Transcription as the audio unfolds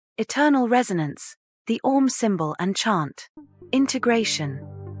Eternal resonance, the Aum symbol and chant. Integration.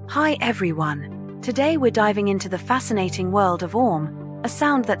 Hi everyone. Today we're diving into the fascinating world of Aum, a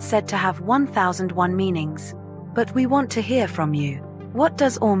sound that's said to have 1001 meanings. But we want to hear from you. What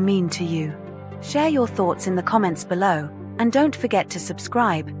does Aum mean to you? Share your thoughts in the comments below, and don't forget to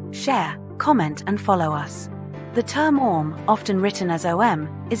subscribe, share, comment and follow us. The term Aum, often written as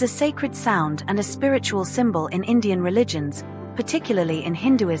Om, is a sacred sound and a spiritual symbol in Indian religions, particularly in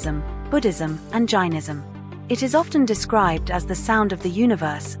Hinduism, Buddhism, and Jainism. It is often described as the sound of the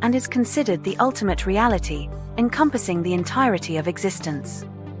universe and is considered the ultimate reality, encompassing the entirety of existence.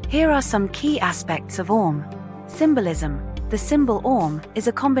 Here are some key aspects of Aum. Symbolism. The symbol Aum is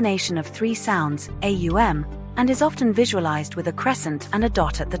a combination of three sounds, Aum, and is often visualized with a crescent and a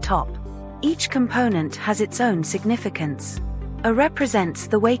dot at the top. Each component has its own significance. A represents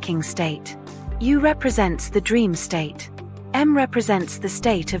the waking state. U represents the dream state. M represents the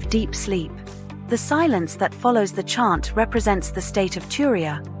state of deep sleep. The silence that follows the chant represents the state of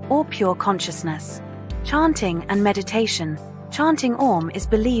Turiya, or pure consciousness. Chanting and meditation. Chanting Aum is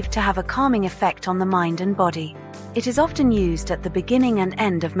believed to have a calming effect on the mind and body. It is often used at the beginning and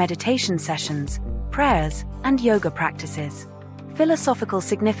end of meditation sessions, prayers, and yoga practices. Philosophical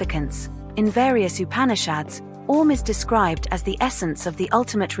significance. In various Upanishads, Aum is described as the essence of the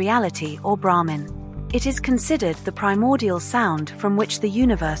ultimate reality or Brahman. It is considered the primordial sound from which the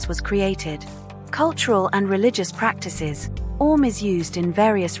universe was created. Cultural and religious practices. Aum is used in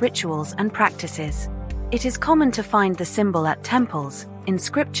various rituals and practices. It is common to find the symbol at temples, in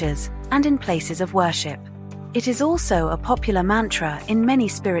scriptures, and in places of worship. It is also a popular mantra in many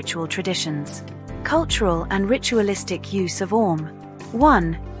spiritual traditions. Cultural and ritualistic use of Aum.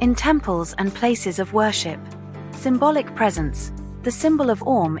 1. In temples and places of worship. Symbolic presence. The symbol of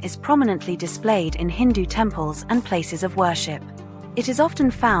Aum is prominently displayed in Hindu temples and places of worship. It is often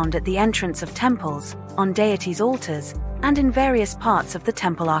found at the entrance of temples, on deities' altars, and in various parts of the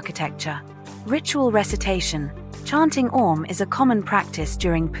temple architecture. Ritual recitation. Chanting Aum is a common practice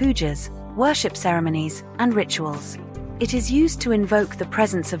during pujas, worship ceremonies, and rituals. It is used to invoke the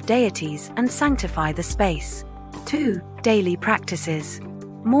presence of deities and sanctify the space. 2. Daily practices.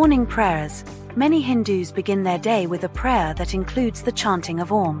 Morning prayers. Many Hindus begin their day with a prayer that includes the chanting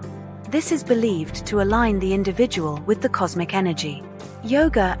of Aum. This is believed to align the individual with the cosmic energy.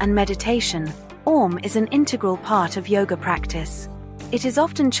 Yoga and meditation. Aum is an integral part of yoga practice. It is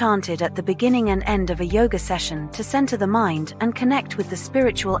often chanted at the beginning and end of a yoga session to center the mind and connect with the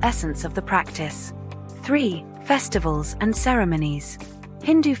spiritual essence of the practice. 3. Festivals and ceremonies.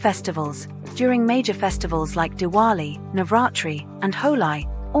 Hindu festivals. During major festivals like Diwali, Navratri, and Holi,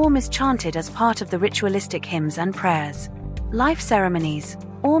 Aum is chanted as part of the ritualistic hymns and prayers. Life ceremonies.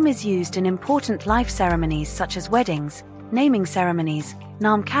 Aum is used in important life ceremonies such as weddings, naming ceremonies,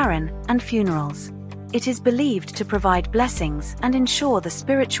 namkaran, and funerals. It is believed to provide blessings and ensure the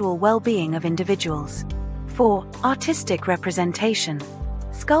spiritual well-being of individuals. 4. Artistic representation.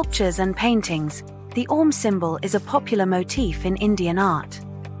 Sculptures and paintings. The Aum symbol is a popular motif in Indian art.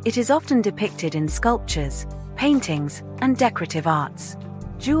 It is often depicted in sculptures, paintings, and decorative arts.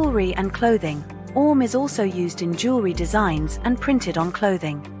 Jewelry and clothing. Aum is also used in jewelry designs and printed on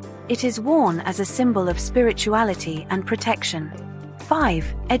clothing. It is worn as a symbol of spirituality and protection.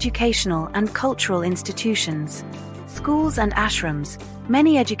 5. Educational and cultural institutions. Schools and ashrams.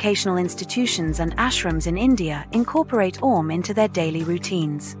 Many educational institutions and ashrams in India incorporate Aum into their daily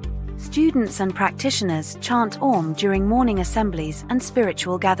routines. Students and practitioners chant Aum during morning assemblies and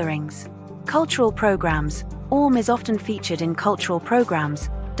spiritual gatherings. Cultural programs. Aum is often featured in cultural programs,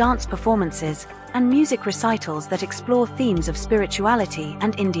 dance performances, and music recitals that explore themes of spirituality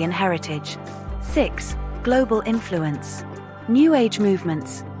and Indian heritage. 6. Global influence. New Age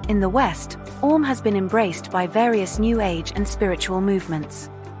movements. In the West, Aum has been embraced by various New Age and spiritual movements.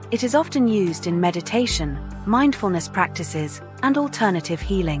 It is often used in meditation, mindfulness practices, and alternative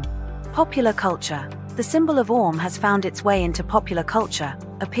healing. Popular culture. The symbol of Aum has found its way into popular culture,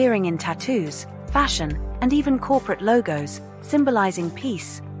 appearing in tattoos, fashion, and even corporate logos, symbolizing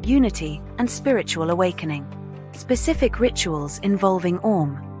peace, unity, and spiritual awakening. Specific rituals involving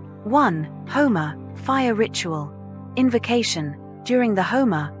Aum. 1. Homa, fire ritual. Invocation. During the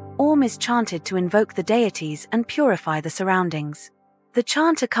Homa, Aum is chanted to invoke the deities and purify the surroundings. The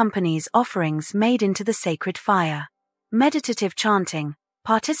chant accompanies offerings made into the sacred fire. Meditative chanting.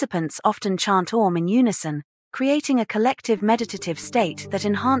 Participants often chant Aum in unison, creating a collective meditative state that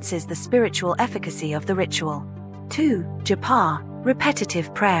enhances the spiritual efficacy of the ritual. 2. Japa,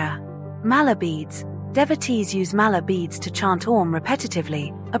 repetitive prayer. Mala beads. Devotees use mala beads to chant Aum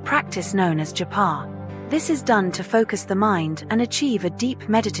repetitively, a practice known as japa. This is done to focus the mind and achieve a deep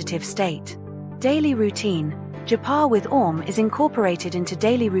meditative state. Daily routine. Japa with Aum is incorporated into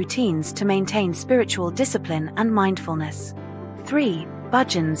daily routines to maintain spiritual discipline and mindfulness. 3.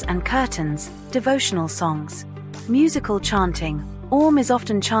 Bhajans and kirtans, devotional songs. Musical chanting. Aum is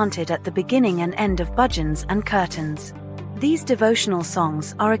often chanted at the beginning and end of bhajans and kirtans. These devotional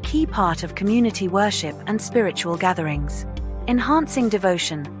songs are a key part of community worship and spiritual gatherings. Enhancing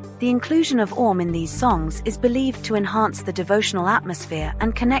devotion. The inclusion of Aum in these songs is believed to enhance the devotional atmosphere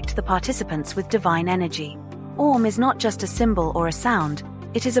and connect the participants with divine energy. Aum is not just a symbol or a sound,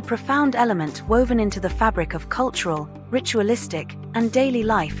 it is a profound element woven into the fabric of cultural, ritualistic, and daily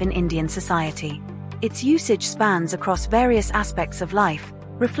life in Indian society. Its usage spans across various aspects of life,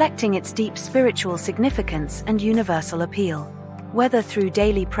 reflecting its deep spiritual significance and universal appeal. Whether through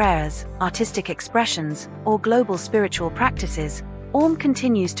daily prayers, artistic expressions, or global spiritual practices, Aum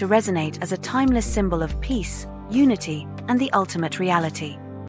continues to resonate as a timeless symbol of peace, unity, and the ultimate reality.